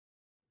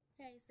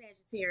Hey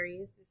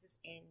Sagittarius, this is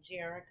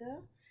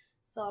Angelica.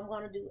 So I'm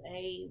going to do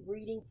a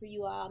reading for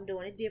you all. I'm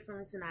doing it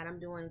differently tonight. I'm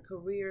doing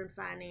career and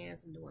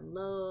finance. I'm doing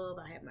love.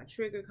 I have my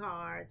trigger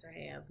cards. I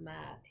have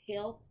my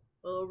health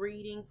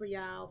reading for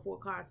y'all. 4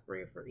 card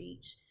spread for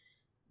each.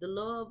 The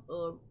love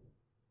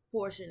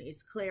portion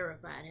is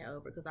clarified,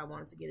 however, because I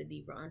wanted to get a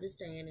deeper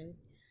understanding.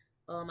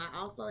 I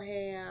also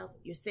have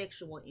your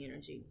sexual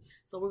energy.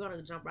 So we're going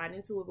to jump right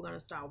into it. We're going to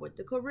start with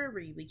the career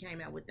read. We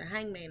came out with the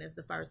Hangman as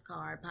the first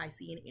card,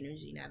 Piscean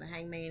energy. Now, the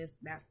Hangman is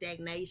about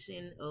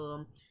stagnation,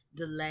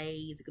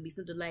 delays. It could be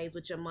some delays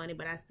with your money,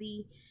 but I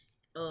see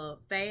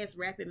fast,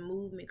 rapid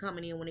movement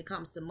coming in when it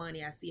comes to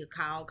money. I see a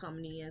call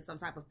coming in, some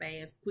type of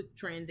fast, quick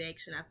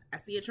transaction. I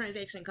see a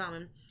transaction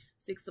coming.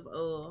 6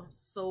 of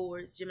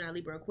Swords, Gemini,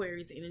 Libra,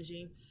 Aquarius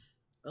energy.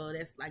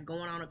 That's like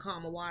going on a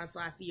calm of water. So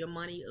I see your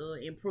money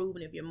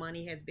improving if your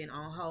money has been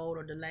on hold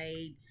or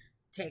delayed.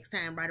 Tax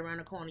time right around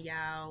the corner,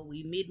 y'all.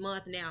 We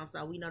mid-month now,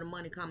 so we know the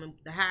money coming.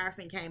 The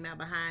Hierophant came out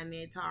behind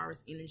that,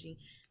 Taurus energy.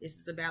 This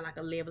is about like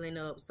a leveling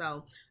up.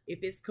 So if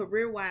it's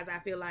career-wise, I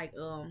feel like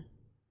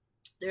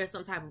there's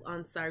some type of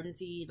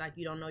uncertainty, like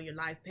you don't know your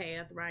life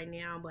path right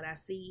now. But I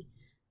see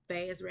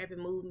fast, rapid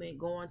movement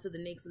going to the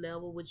next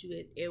level with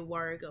you at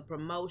work, a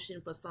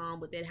promotion for some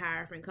with that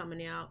Hierophant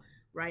coming out.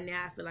 Right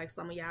now, I feel like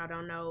some of y'all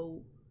don't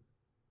know,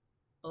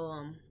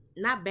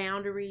 not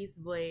boundaries,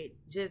 but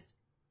just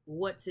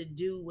what to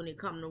do when it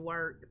comes to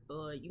work.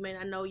 You may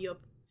not know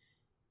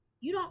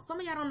some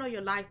of y'all don't know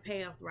your life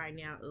path right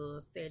now,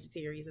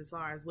 Sagittarius, as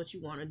far as what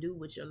you want to do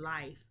with your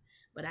life.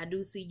 But I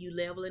do see you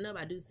leveling up.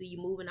 I do see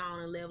you moving on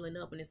and leveling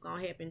up, and it's going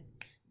to happen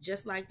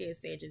just like that,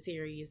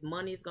 Sagittarius.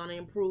 Money's going to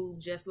improve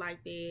just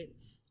like that.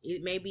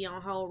 It may be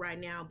on hold right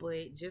now,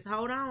 but just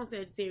hold on,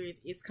 Sagittarius.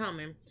 It's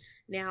coming.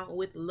 Now,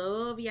 with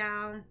love,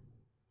 y'all,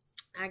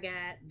 I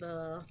got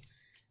the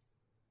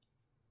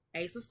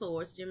Ace of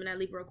Swords, Gemini,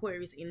 Libra,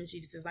 Aquarius energy.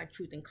 This is like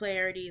truth and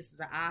clarity. This is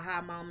an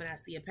aha moment. I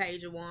see a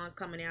Page of Wands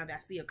coming out. I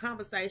see a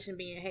conversation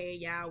being had,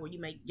 y'all, where you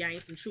may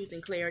gain some truth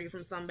and clarity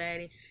from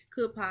somebody.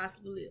 Could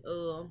possibly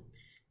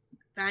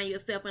find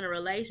yourself in a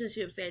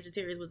relationship,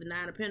 Sagittarius, with the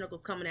 9 of Pentacles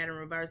coming out in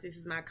reverse. This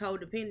is my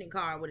codependent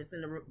card, but it's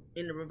in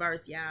the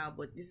reverse, y'all.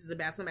 But this is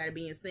about somebody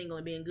being single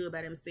and being good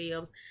by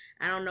themselves.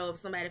 I don't know if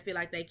somebody feel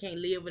like they can't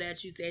live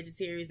without you,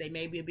 Sagittarius. They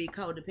may be a bit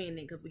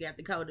codependent because we got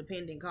the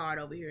codependent card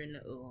over here in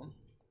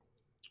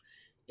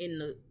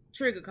the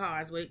trigger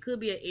cards. Well, it could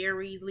be an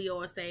Aries, Leo,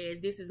 or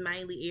Sag. This is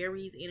mainly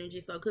Aries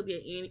energy, so it could be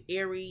an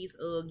Aries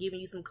giving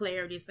you some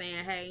clarity,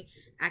 saying, hey,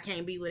 I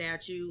can't be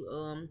without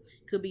you.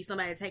 Could be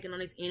somebody taking on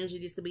this energy.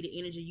 This could be the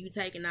energy you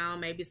taking on.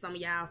 Maybe some of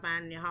y'all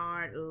finding it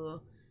hard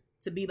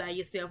to be by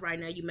yourself right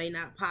now. You may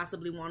not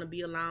possibly want to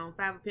be alone.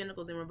 5 of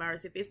Pentacles in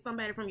reverse. If it's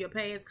somebody from your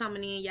past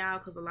coming in, y'all,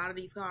 because a lot of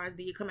these cards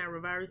did come out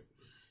reverse.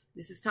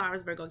 This is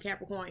Taurus, Virgo,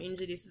 Capricorn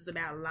energy. This is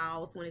about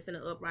loss when it's in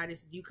the upright. This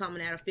is you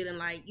coming out of feeling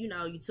like, you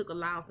know, you took a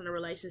loss in a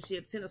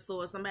relationship. 10 of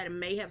Swords. Somebody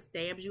may have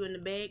stabbed you in the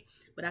back,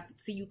 but I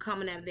see you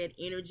coming out of that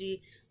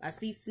energy. I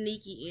see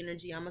sneaky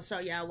energy. I'm going to show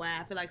y'all why.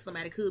 I feel like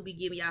somebody could be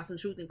giving y'all some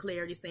truth and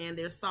clarity, saying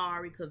they're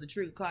sorry, because the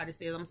trigger card that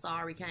says I'm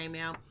sorry came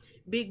out.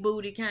 Big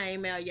booty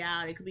came out,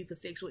 y'all. It could be for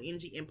sexual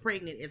energy, and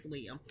pregnant as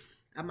well.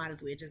 I might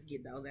as well just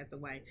get those out the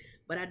way.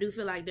 But I do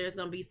feel like there's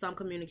going to be some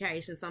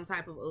communication, some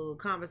type of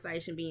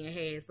conversation being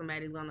had.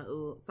 Somebody's going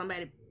to,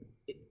 somebody,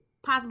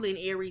 possibly an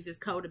Aries, is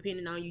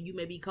codependent on you. You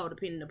may be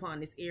codependent upon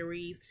this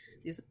Aries.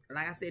 This,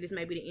 like I said, this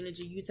may be the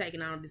energy you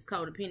taking on, this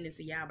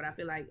codependency, y'all. But I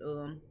feel like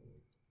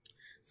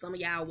some of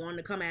y'all wanting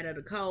to come out of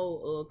the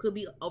cold, could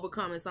be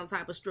overcoming some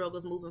type of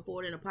struggles, moving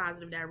forward in a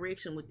positive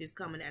direction with this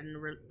coming out in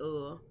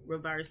the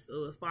reverse.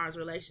 As far as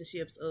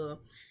relationships,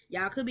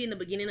 y'all could be in the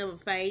beginning of a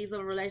phase of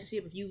a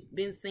relationship. If you've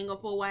been single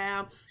for a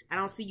while, I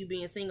don't see you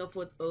being single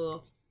for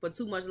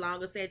too much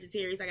longer,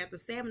 Sagittarius. I got the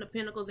 7 of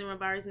Pentacles in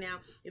reverse. Now,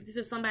 if this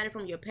is somebody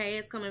from your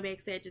past coming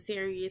back,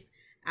 Sagittarius,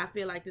 I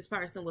feel like this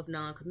person was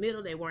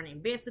non-committal. They weren't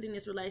invested in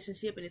this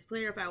relationship, and it's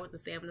clarified with the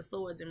 7 of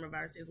Swords in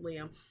reverse as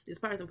well. This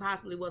person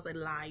possibly was a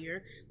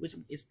liar, which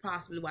is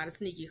possibly why the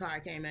sneaky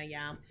card came out,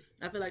 y'all.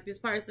 I feel like this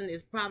person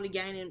is probably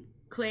gaining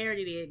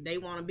clarity that they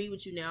want to be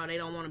with you now. They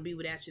don't want to be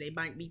without you. They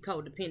might be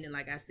codependent,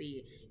 like I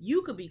said.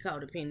 You could be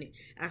codependent.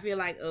 I feel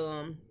like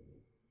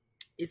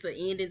it's an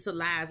ending to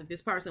lies. If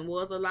this person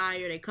was a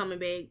liar, they coming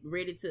back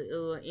ready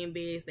to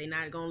invest. They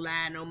not gonna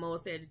lie no more,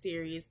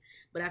 Sagittarius.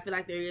 But I feel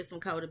like there is some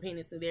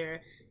codependency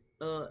there.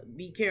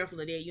 Be careful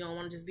of that. You don't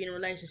want to just be in a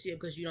relationship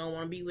because you don't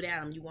want to be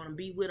without them. You want to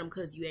be with them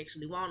because you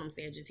actually want them,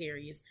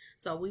 Sagittarius.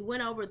 So we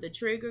went over the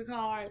trigger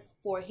cards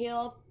for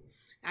health.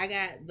 I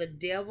got the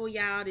Devil,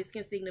 y'all. This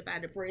can signify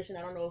depression.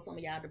 I don't know if some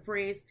of y'all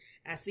depressed.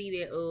 I see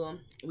that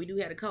we do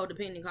have the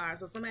codependent card.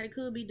 So somebody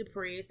could be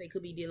depressed. They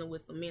could be dealing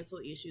with some mental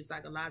issues,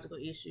 psychological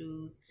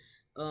issues.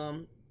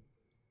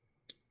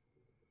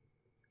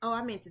 Oh,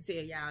 I meant to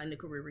tell y'all in the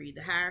career read,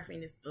 the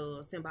Hierophant is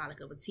symbolic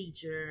of a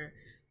teacher,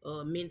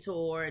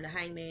 mentor. The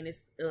Hangman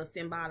is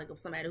symbolic of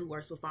somebody who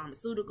works with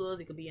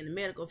pharmaceuticals. It could be in the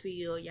medical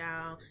field,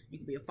 y'all. You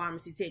could be a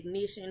pharmacy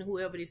technician.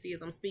 Whoever this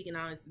is I'm speaking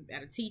on is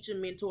about a teacher,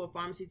 mentor,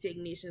 pharmacy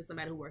technician,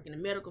 somebody who works in the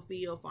medical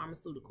field,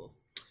 pharmaceuticals.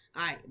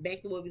 All right,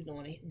 back to what we was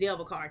doing. The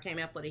Devil card came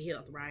out for the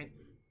health, right?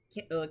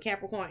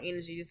 Capricorn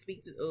energy to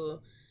speak to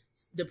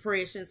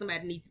depression.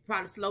 Somebody needs to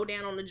probably slow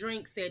down on the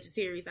drinks.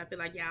 Sagittarius, I feel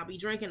like y'all be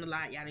drinking a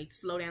lot. Y'all need to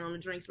slow down on the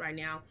drinks right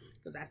now,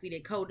 because I see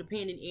that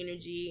codependent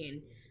energy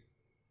and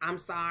I'm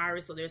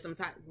sorry. So there's some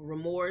type of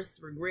remorse,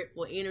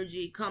 regretful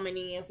energy coming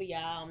in for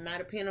y'all.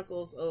 Knight of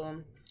Pentacles.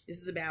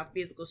 This is about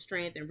physical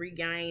strength and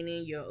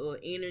regaining your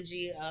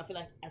energy. I feel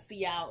like I see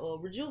y'all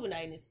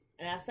rejuvenating this.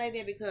 And I say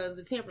that because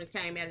the Temperance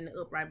came out in the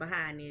upright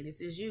behind there.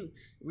 This is you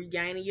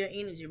regaining your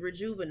energy,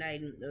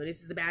 rejuvenating.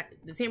 This is about,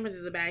 the Temperance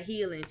is about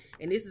healing,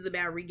 and this is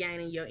about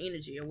regaining your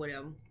energy or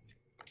whatever.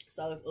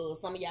 So if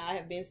some of y'all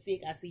have been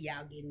sick, I see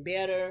y'all getting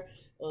better.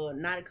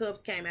 Knight of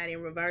Cups came out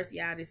in reverse,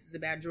 y'all. This is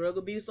about drug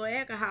abuse or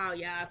alcohol,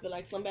 y'all. I feel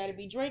like somebody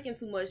be drinking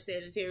too much,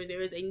 Sagittarius.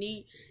 There is a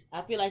need.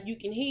 I feel like you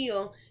can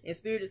heal, and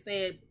Spirit is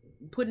saying,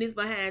 putting this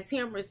behind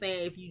Temperance,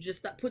 saying if you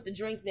just put the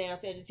drinks down,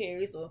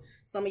 Sagittarius, or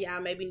some of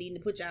y'all may be needing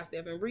to put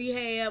yourself in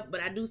rehab.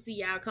 But I do see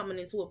y'all coming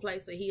into a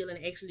place of healing,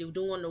 actually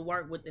doing the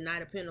work with the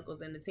Knight of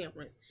Pentacles and the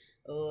Temperance.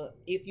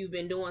 If you've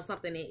been doing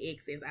something in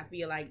excess, I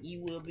feel like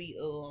you will be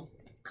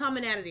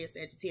coming out of this,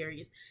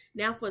 Sagittarius.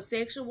 Now for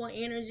sexual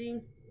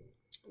energy,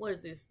 what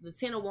is this? The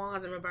Ten of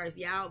Wands in reverse.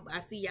 Y'all,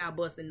 I see y'all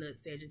busting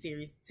nuts,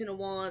 Sagittarius. Ten of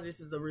Wands, this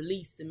is a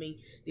release to me.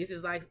 This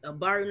is like a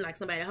burden, like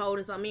somebody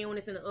holding something in when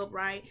it's in the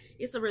upright.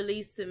 It's a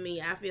release to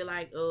me. I feel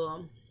like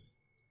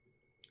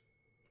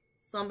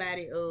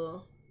somebody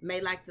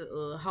may like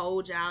to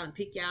hold y'all and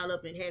pick y'all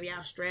up and have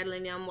y'all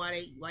straddling them while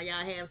y'all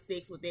have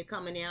sex with that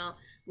coming out.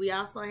 We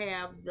also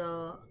have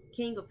the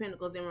King of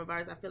Pentacles in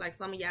reverse. I feel like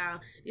some of y'all,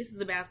 this is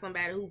about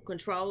somebody who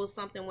controls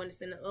something when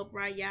it's in the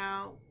upright,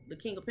 y'all. The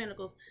King of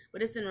Pentacles,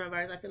 but it's in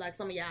reverse. I feel like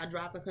some of y'all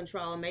dropping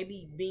control,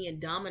 maybe being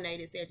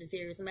dominated,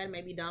 Sagittarius. Somebody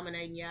may be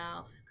dominating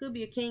y'all. Could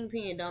be a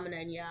kingpin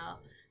dominating y'all.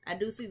 I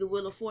do see the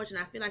Wheel of Fortune.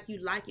 I feel like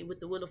you like it with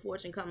the Wheel of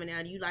Fortune coming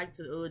out. You like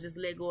to just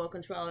let go of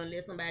control and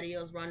let somebody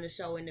else run the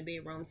show in the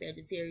bedroom,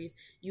 Sagittarius.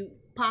 You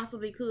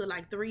possibly could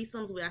like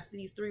threesomes where I see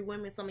these three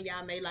women. Some of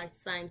y'all may like the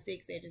same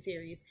sex,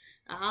 Sagittarius.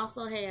 I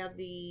also have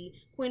the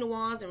Queen of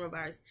Wands in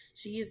reverse.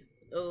 She's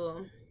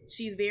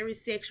very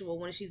sexual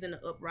when she's in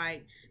the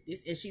upright.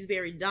 And she's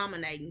very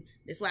dominating.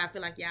 That's why I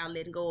feel like y'all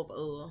letting go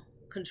of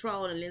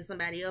control and letting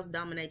somebody else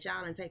dominate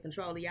y'all and take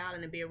control of y'all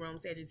in the bedroom,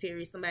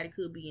 Sagittarius. Somebody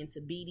could be into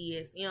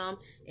BDSM,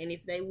 and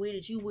if they with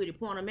it, you with it.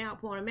 Point them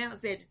out,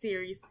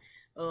 Sagittarius.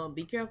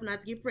 Be careful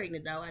not to get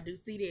pregnant, though. I do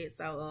see that.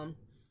 So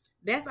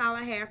that's all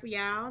I have for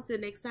y'all. Until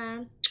next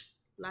time,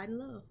 light and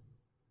love.